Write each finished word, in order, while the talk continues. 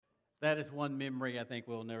That is one memory I think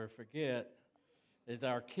we'll never forget, is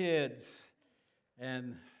our kids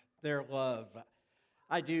and their love.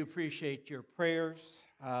 I do appreciate your prayers.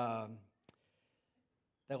 The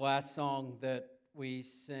last song that we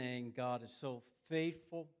sang, God is so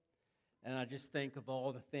faithful, and I just think of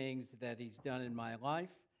all the things that He's done in my life,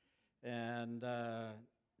 and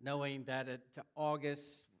knowing that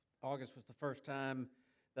August was the first time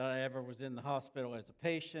that I ever was in the hospital as a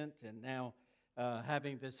patient, and now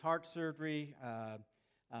having this heart surgery.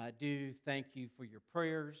 I do thank you for your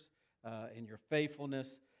prayers and your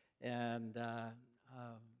faithfulness, and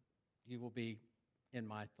you will be in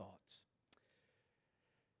my thoughts.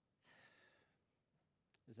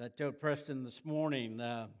 As I told Preston this morning,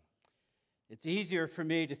 it's easier for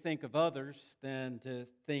me to think of others than to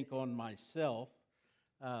think on myself,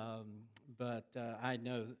 but I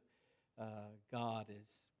know God is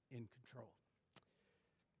in control.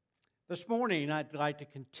 This morning, I'd like to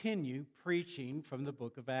continue preaching from the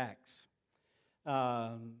book of Acts.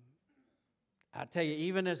 I tell you,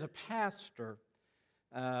 even as a pastor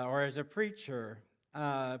or as a preacher,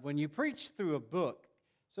 when you preach through a book,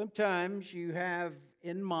 sometimes you have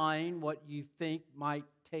in mind what you think might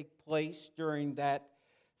take place during that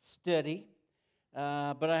study.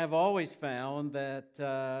 But I have always found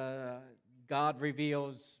that God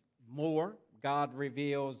reveals more. God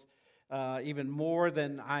reveals even more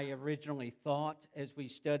than I originally thought as we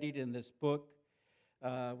studied in this book.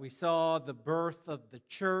 We saw the birth of the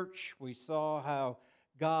church. We saw how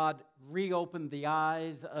God reopened the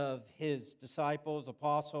eyes of His disciples,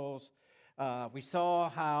 apostles. We saw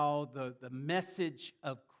how the message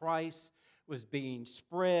of Christ was being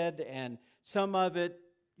spread, and some of it,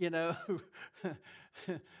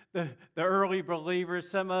 the early believers,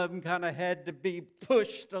 some of them kind of had to be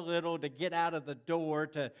pushed a little to get out of the door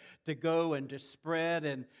to go and to spread.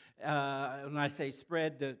 And when I say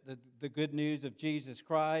spread, the good news of Jesus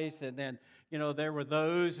Christ. And then, there were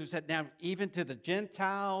those who said, now, even to the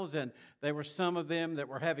Gentiles, and there were some of them that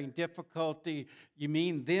were having difficulty. You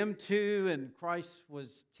mean them too? And Christ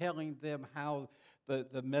was telling them how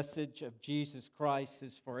the message of Jesus Christ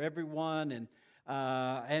is for everyone.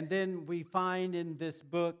 And then we find in this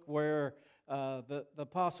book where the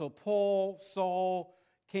Apostle Saul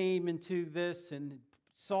came into this, and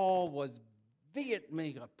Saul was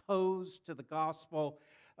vehemently opposed to the gospel,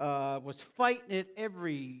 was fighting it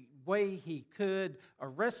every way he could,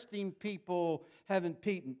 arresting people, having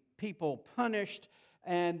people punished.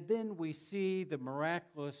 And then we see the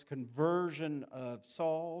miraculous conversion of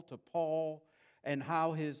Saul to Paul and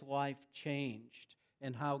how his life changed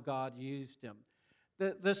and how God used him.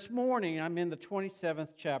 This morning, I'm in the 27th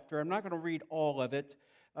chapter. I'm not going to read all of it.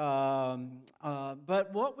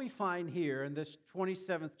 But what we find here in this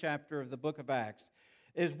 27th chapter of the book of Acts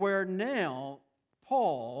is where now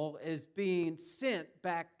Paul is being sent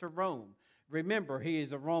back to Rome. Remember, he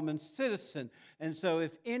is a Roman citizen, and so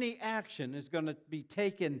if any action is going to be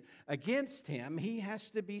taken against him, he has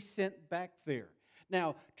to be sent back there.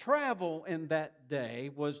 Now, travel in that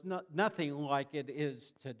day was nothing like it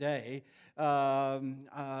is today, and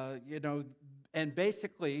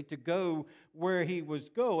basically to go where he was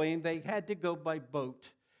going, they had to go by boat.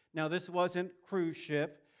 Now, this wasn't cruise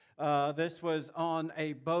ship. This was on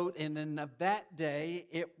a boat, and in that day,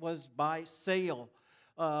 it was by sail.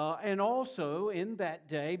 And also, in that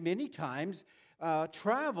day, many times,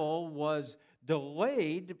 travel was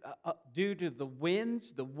delayed due to the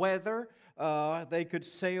winds, the weather. They could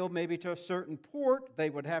sail maybe to a certain port.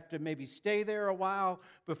 They would have to maybe stay there a while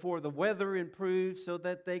before the weather improved so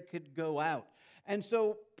that they could go out. And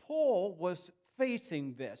so Paul was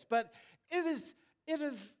facing this. But it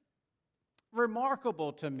is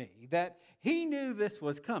remarkable to me that he knew this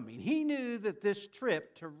was coming. He knew that this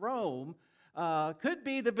trip to Rome could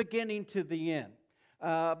be the beginning to the end.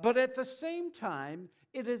 But at the same time,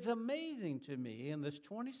 it is amazing to me in this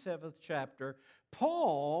 27th chapter,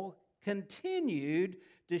 Paul continued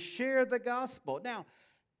to share the gospel. Now,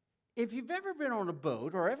 if you've ever been on a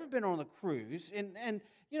boat or ever been on a cruise, and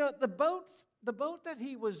the boat that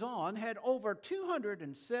he was on had over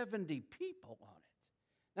 270 people on it.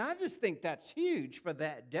 Now, I just think that's huge for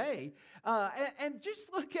that day. And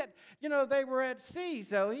just look at, they were at sea,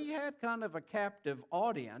 so he had kind of a captive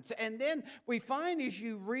audience. And then we find as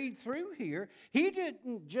you read through here, he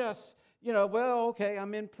didn't just,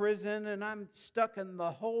 I'm in prison and I'm stuck in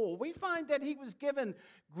the hole. We find that he was given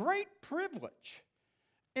great privilege.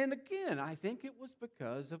 And again, I think it was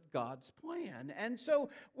because of God's plan. And so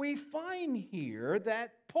we find here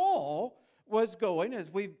that Paul was going,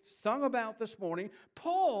 as we've sung about this morning,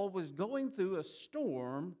 Paul was going through a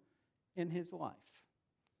storm in his life.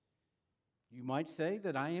 You might say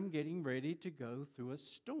that I am getting ready to go through a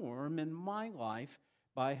storm in my life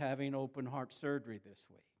by having open heart surgery this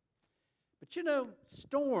week. But you know,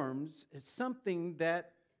 storms is something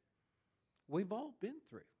that we've all been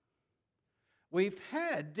through. We've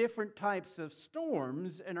had different types of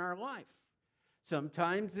storms in our life.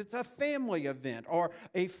 Sometimes it's a family event or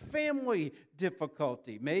a family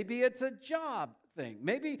difficulty. Maybe it's a job thing.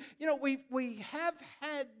 Maybe, we have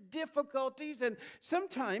had difficulties, and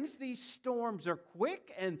sometimes these storms are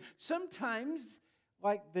quick, and sometimes,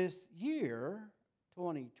 like this year,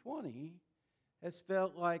 2020, has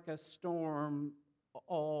felt like a storm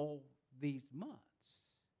all these months.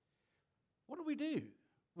 What do we do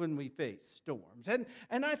when we face storms?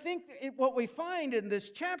 And I think what we find in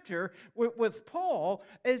this chapter with Paul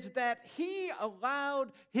is that he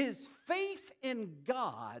allowed his faith in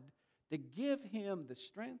God to give him the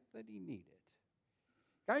strength that he needed.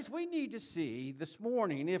 Guys, we need to see this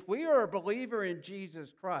morning, if we are a believer in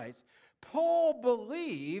Jesus Christ, Paul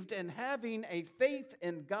believed in having a faith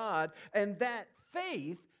in God, and that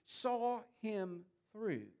faith saw him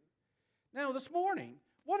through. Now, this morning,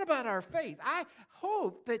 what about our faith? I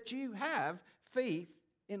hope that you have faith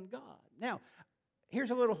in God. Now,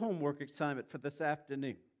 here's a little homework assignment for this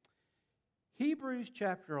afternoon. Hebrews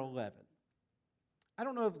chapter 11. I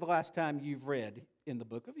don't know if the last time you've read in the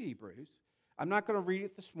book of Hebrews. I'm not going to read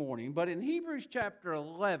it this morning, but in Hebrews chapter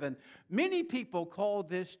 11, many people call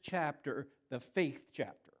this chapter the faith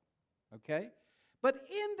chapter, okay? But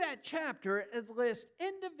in that chapter, it lists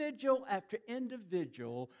individual after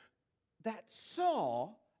individual that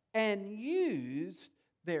saw and used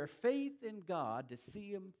their faith in God to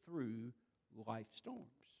see them through life storms.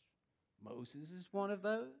 Moses is one of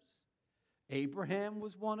those. Abraham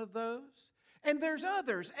was one of those. And there's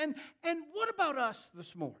others. And what about us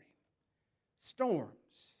this morning? Storms.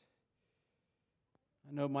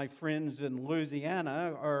 I know my friends in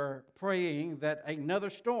Louisiana are praying that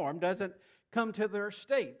another storm doesn't come to their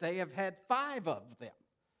state. They have had 5 of them.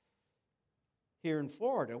 Here in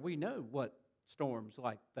Florida, we know what storms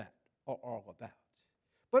like that are all about.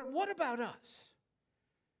 But what about us?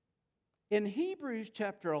 In Hebrews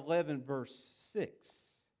chapter 11, verse 6,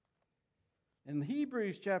 in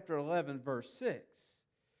Hebrews chapter 11, verse 6,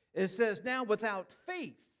 it says, "Now without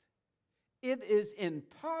faith, it is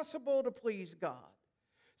impossible to please God,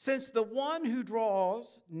 since the one who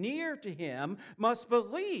draws near to him must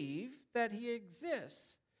believe that he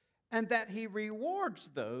exists and that he rewards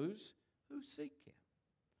those who seek him."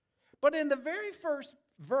 But in the very first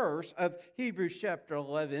verse of Hebrews chapter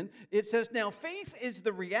 11, it says, "Now faith is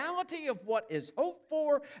the reality of what is hoped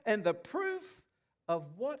for and the proof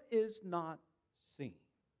of what is not seen."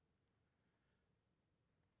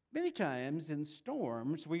 Many times in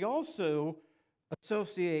storms, we also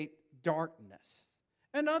associate darkness.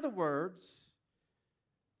 In other words,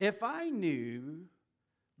 if I knew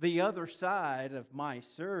the other side of my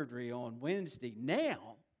surgery on Wednesday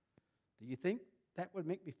now, do you think that would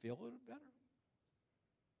make me feel a little better?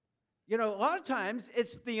 You know, a lot of times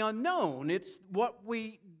it's the unknown. It's what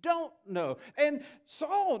we don't know. And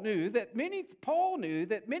Paul knew that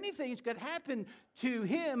many things could happen to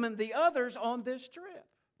him and the others on this trip.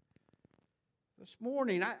 This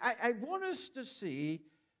morning, I want us to see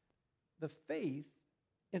the faith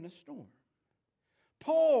in a storm.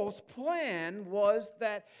 Paul's plan was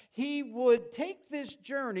that he would take this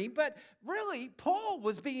journey, but really, Paul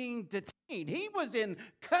was being detained. He was in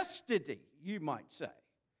custody, you might say.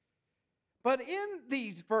 But in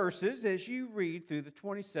these verses, as you read through the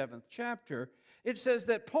 27th chapter, it says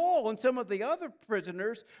that Paul and some of the other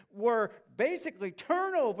prisoners were basically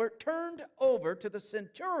turned over to the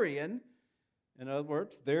centurion. In other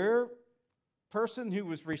words, their person who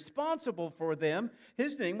was responsible for them,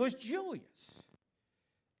 his name was Julius.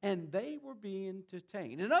 And they were being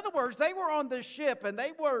detained. In other words, they were on the ship and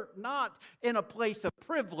they were not in a place of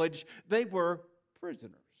privilege. They were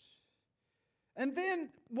prisoners. And then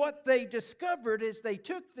what they discovered is they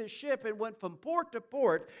took the ship and went from port to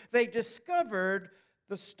port. They discovered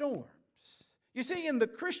the storms. You see, in the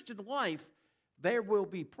Christian life, there will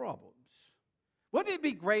be problems. Wouldn't it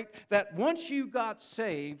be great that once you got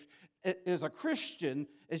saved as a Christian,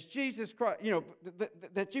 as Jesus Christ,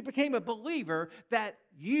 that you became a believer, that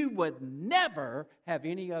you would never have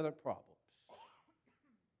any other problems?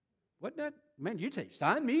 Wouldn't that, man, you'd say,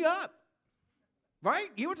 sign me up.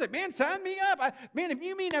 Right? You would say, man, sign me up.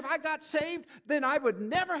 If I got saved, then I would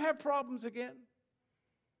never have problems again.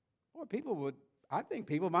 Or I think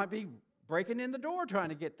people might be breaking in the door trying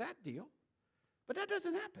to get that deal. But that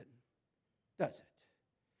doesn't happen, does it?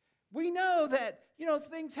 We know that,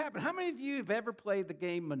 things happen. How many of you have ever played the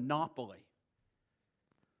game Monopoly?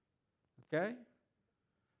 Okay?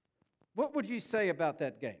 What would you say about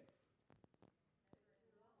that game?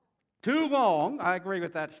 Too long. I agree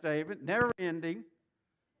with that statement. Never ending.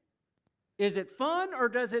 Is it fun or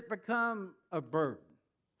does it become a burden?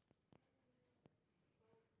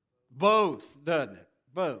 Both, doesn't it?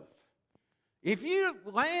 Both. If you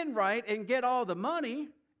land right and get all the money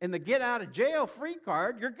and the get out of jail free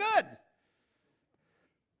card, you're good.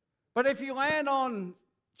 But if you land on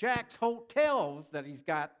Jack's hotels that he's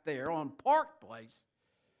got there on Park Place,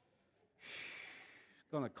 it's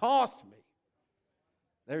going to cost me.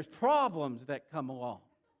 There's problems that come along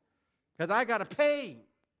because I got to pay.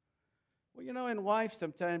 Well, in life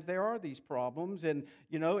sometimes there are these problems, and,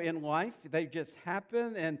 in life they just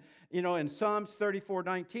happen. And, in Psalms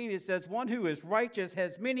 34:19 it says, one who is righteous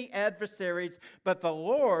has many adversaries, but the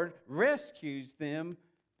Lord rescues them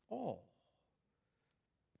all.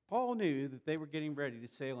 Paul knew that they were getting ready to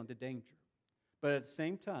sail into danger. But at the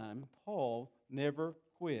same time, Paul never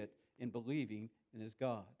quit in believing in his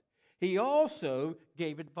God. He also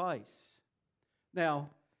gave advice. Now,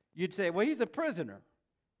 you'd say, well, he's a prisoner.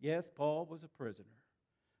 Yes, Paul was a prisoner.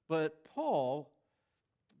 But Paul,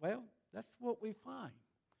 well, that's what we find.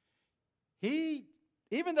 He,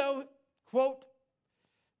 even though, quote,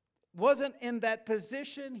 wasn't in that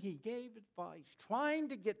position, he gave advice, trying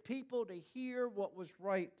to get people to hear what was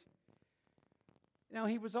right. Now,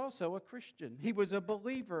 he was also a Christian. He was a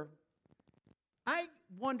believer. I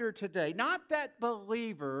wonder today, not that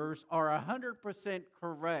believers are 100%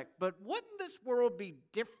 correct, but wouldn't this world be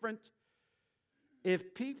different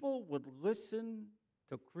if people would listen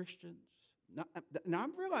to Christians? Now, I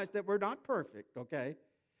realize that we're not perfect, okay?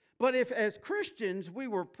 But if as Christians we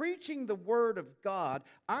were preaching the Word of God,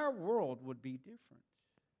 our world would be different.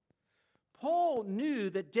 Paul knew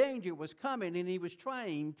that danger was coming, and he was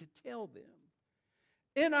trying to tell them.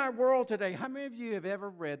 In our world today, how many of you have ever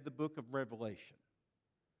read the book of Revelation?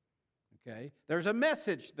 Okay, there's a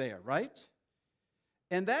message there, right?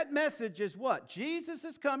 And that message is what? Jesus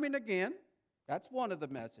is coming again. That's one of the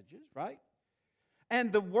messages, right?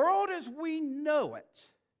 And the world as we know it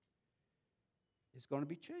is going to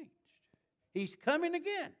be changed. He's coming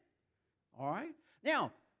again. All right?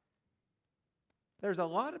 Now, there's a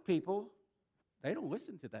lot of people, they don't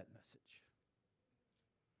listen to that message.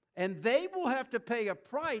 And they will have to pay a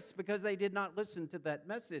price because they did not listen to that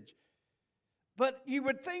message. But you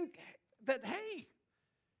would think that, hey,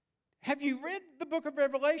 have you read the book of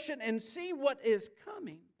Revelation and see what is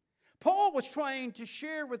coming? Paul was trying to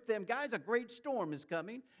share with them, guys, a great storm is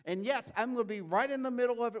coming. And yes, I'm going to be right in the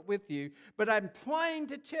middle of it with you, but I'm trying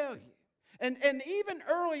to tell you. And even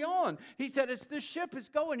early on, he said, as this ship is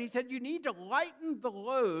going, he said, you need to lighten the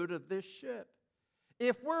load of this ship.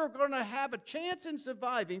 If we're going to have a chance in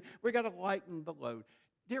surviving, we've got to lighten the load.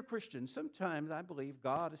 Dear Christians, sometimes I believe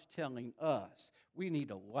God is telling us we need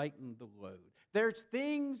to lighten the load. There's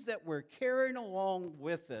things that we're carrying along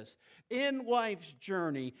with us in life's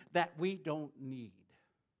journey that we don't need.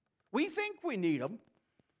 We think we need them,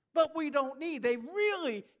 but we don't need. They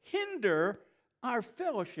really hinder our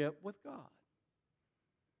fellowship with God.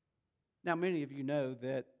 Now, many of you know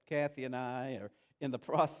that Kathy and I are in the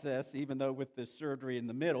process, even though with this surgery in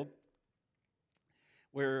the middle,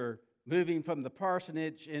 we're moving from the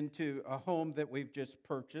parsonage into a home that we've just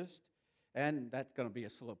purchased, and that's going to be a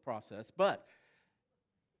slow process. But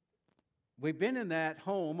we've been in that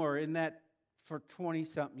home or in that for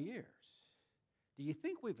 20-something years. Do you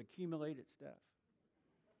think we've accumulated stuff?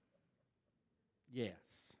 Yes.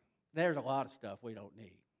 There's a lot of stuff we don't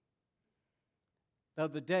need. The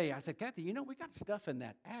other day, I said, Kathy, we got stuff in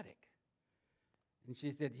that attic. And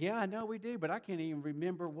she said, yeah, I know we do, but I can't even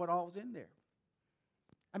remember what all's in there.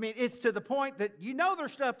 I mean, it's to the point that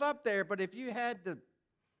there's stuff up there, but if you had to,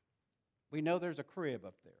 we know there's a crib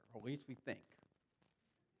up there, or at least we think.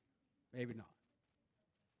 Maybe not.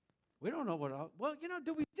 We don't know what all, well,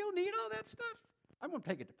 do we still need all that stuff? I'm going to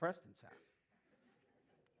take it to Preston's house.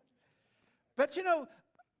 But,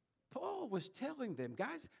 Paul was telling them,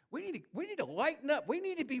 guys, we need to lighten up. We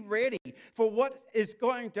need to be ready for what is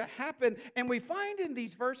going to happen. And we find in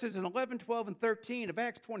these verses in 11, 12, and 13 of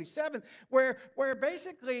Acts 27, where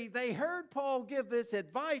basically they heard Paul give this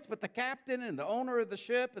advice, but the captain and the owner of the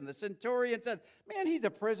ship and the centurion said, man, he's a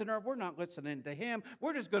prisoner. We're not listening to him.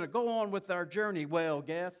 We're just going to go on with our journey. Well,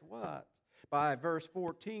 guess what? By verse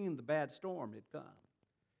 14, the bad storm had come.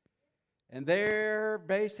 And there,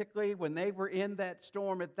 basically, when they were in that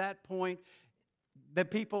storm at that point, the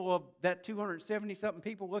people of that 270-something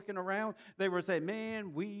people looking around, they were saying,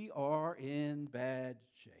 man, we are in bad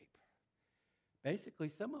shape. Basically,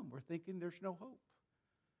 some of them were thinking there's no hope.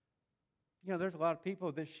 There's a lot of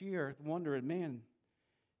people this year wondering, man,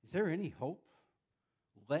 Is there any hope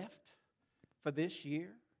left for this year?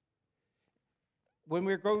 When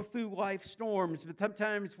we go through life storms, but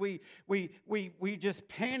sometimes we just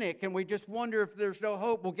panic and we just wonder if there's no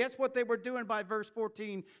hope. Well, guess what they were doing by verse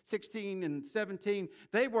 14, 16, and 17?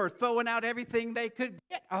 They were throwing out everything they could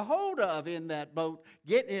get a hold of in that boat,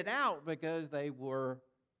 getting it out because they were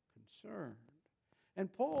concerned.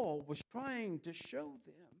 And Paul was trying to show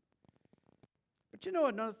them. But you know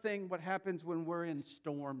another thing, what happens when we're in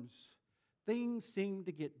storms? Things seem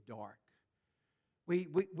to get dark.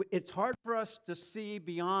 It's hard for us to see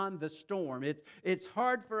beyond the storm. It's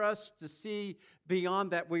hard for us to see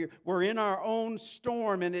beyond that. We're in our own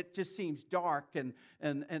storm, and it just seems dark, and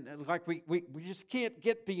like we just can't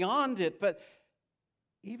get beyond it. But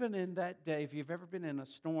even in that day, if you've ever been in a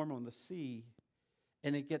storm on the sea,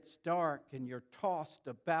 and it gets dark, and you're tossed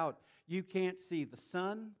about, you can't see the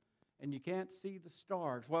sun, and you can't see the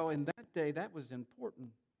stars. Well, in that day, that was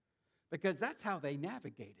important, because that's how they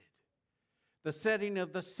navigated. The setting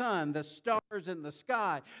of the sun, the stars in the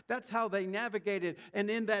sky. That's how they navigated. And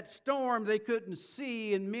in that storm, they couldn't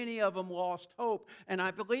see, and many of them lost hope. And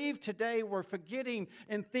I believe today we're forgetting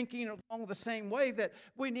and thinking along the same way that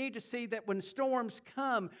we need to see that when storms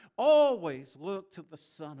come, always look to the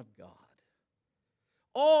Son of God.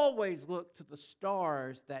 Always look to the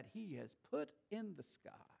stars that He has put in the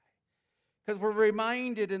sky. Because we're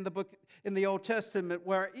reminded in the Old Testament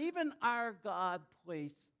where even our God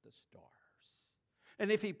placed the stars.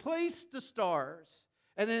 And if He placed the stars,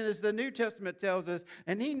 and then as the New Testament tells us,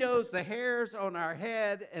 and He knows the hairs on our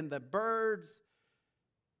head and the birds,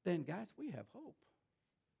 then guys, we have hope.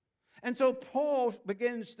 And so Paul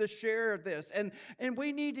begins to share this. And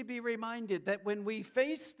we need to be reminded that when we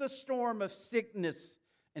face the storm of sickness,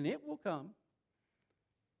 and it will come,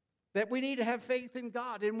 that we need to have faith in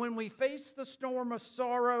God. And when we face the storm of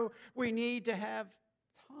sorrow, we need to have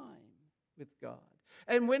time with God.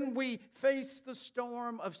 And when we face the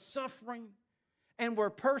storm of suffering and we're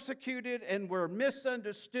persecuted and we're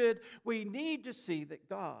misunderstood, we need to see that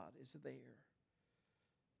God is there.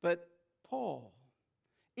 But Paul,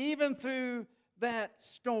 even through that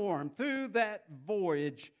storm, through that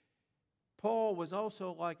voyage, Paul was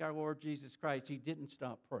also like our Lord Jesus Christ. He didn't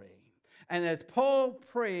stop praying. And as Paul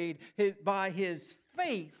prayed, by his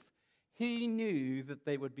faith, he knew that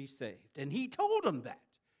they would be saved. And he told them that.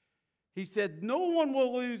 He said, no one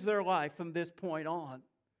will lose their life from this point on.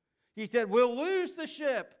 He said, we'll lose the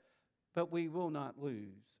ship, but we will not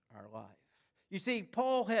lose our life. You see,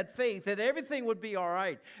 Paul had faith that everything would be all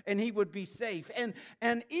right and he would be safe. And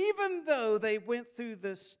even though they went through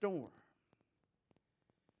this storm,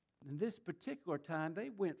 in this particular time, they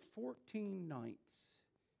went 14 nights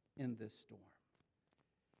in this storm.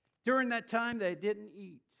 During that time, they didn't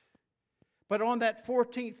eat. But on that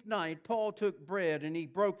 14th night, Paul took bread and he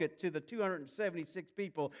broke it to the 276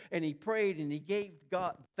 people, and he prayed and he gave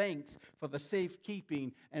God thanks for the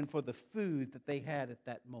safekeeping and for the food that they had at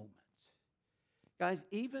that moment. Guys,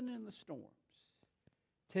 even in the storms,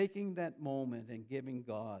 taking that moment and giving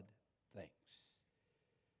God thanks.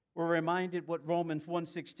 We're reminded what Romans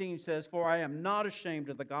 1:16 says, for I am not ashamed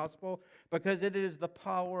of the gospel, because it is the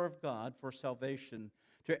power of God for salvation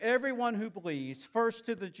to everyone who believes, first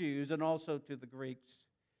to the Jews and also to the Greeks.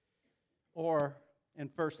 Or in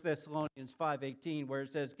 1 Thessalonians 5:18, where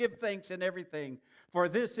it says, give thanks in everything, for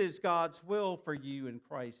this is God's will for you in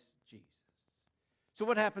Christ Jesus. So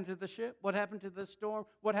what happened to the ship? What happened to the storm?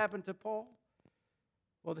 What happened to Paul?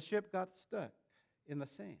 Well, the ship got stuck in the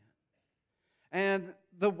sand. And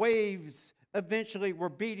the waves eventually were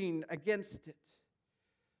beating against it.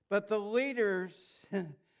 But the leaders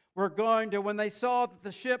were going to, when they saw that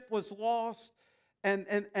the ship was lost and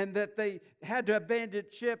that they had to abandon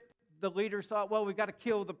ship, the leaders thought, well, we've got to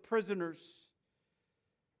kill the prisoners.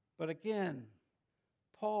 But again,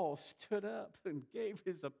 Paul stood up and gave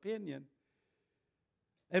his opinion.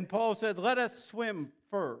 And Paul said, let us swim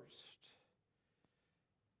first.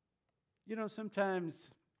 You know, sometimes,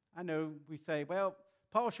 I know we say, well,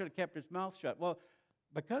 Paul should have kept his mouth shut. Well,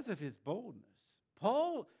 because of his boldness.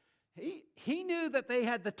 Paul, he knew that they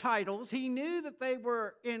had the titles. He knew that they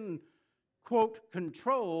were in, quote,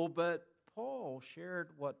 control, but Paul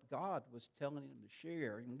shared what God was telling him to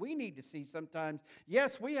share. And we need to see sometimes,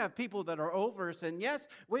 yes, we have people that are over us, and yes,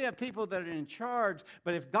 we have people that are in charge,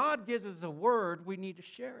 but if God gives us a word, we need to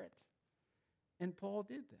share it. And Paul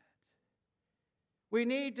did that. We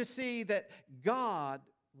need to see that God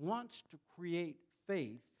wants to create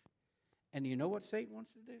faith. And you know what Satan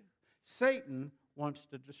wants to do? Satan wants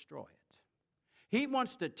to destroy it. He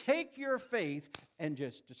wants to take your faith and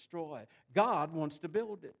just destroy it. God wants to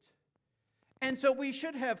build it. And so we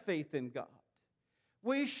should have faith in God.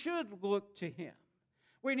 We should look to Him.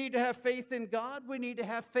 We need to have faith in God. We need to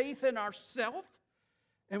have faith in ourselves.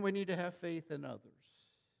 And we need to have faith in others.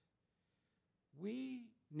 We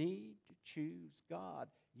need to choose God.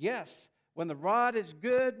 Yes, when the rod is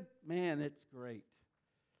good, man, it's great.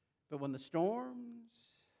 But when the storms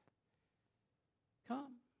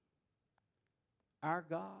come, our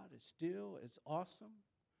God is still as awesome.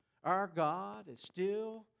 Our God is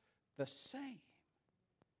still the same.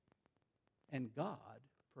 And God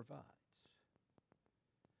provides.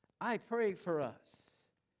 I pray for us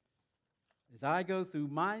as I go through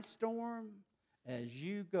my storm, as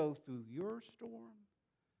you go through your storm,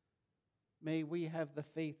 may we have the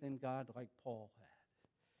faith in God like Paul had.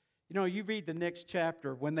 You know, you read the next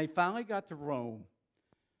chapter. When they finally got to Rome,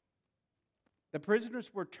 the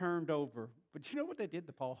prisoners were turned over. But you know what they did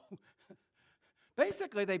to Paul?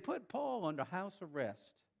 Basically, they put Paul under house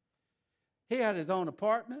arrest. He had his own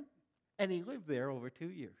apartment, and he lived there over 2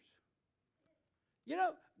 years. You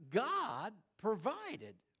know, God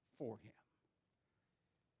provided for him.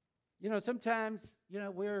 You know, sometimes, you know,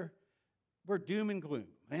 we're doom and gloom.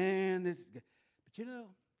 Man, this is good. But you know,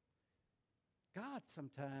 God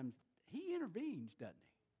sometimes, He intervenes, doesn't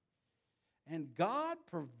He? And God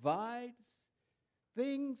provides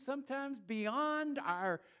things sometimes beyond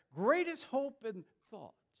our greatest hope and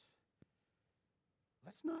thought.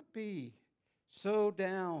 Let's not be so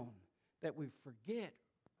down that we forget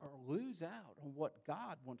or lose out on what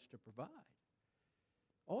God wants to provide.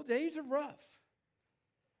 All days are rough.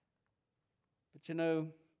 But you know,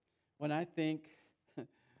 when I think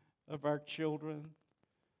of our children,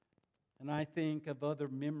 and I think of other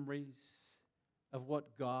memories of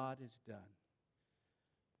what God has done,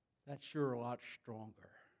 that's sure a lot stronger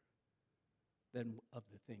than of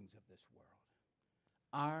the things of this world.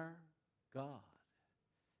 Our God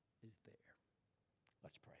is there.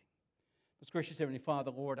 Let's pray. Most gracious Heavenly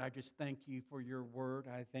Father, Lord, I just thank you for your word.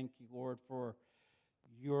 I thank you, Lord, for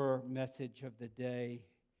your message of the day,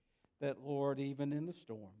 that, Lord, even in the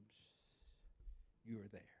storms, you are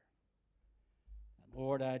there. And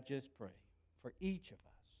Lord, I just pray for each of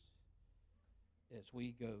us as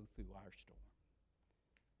we go through our storm.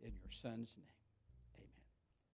 In your Son's name.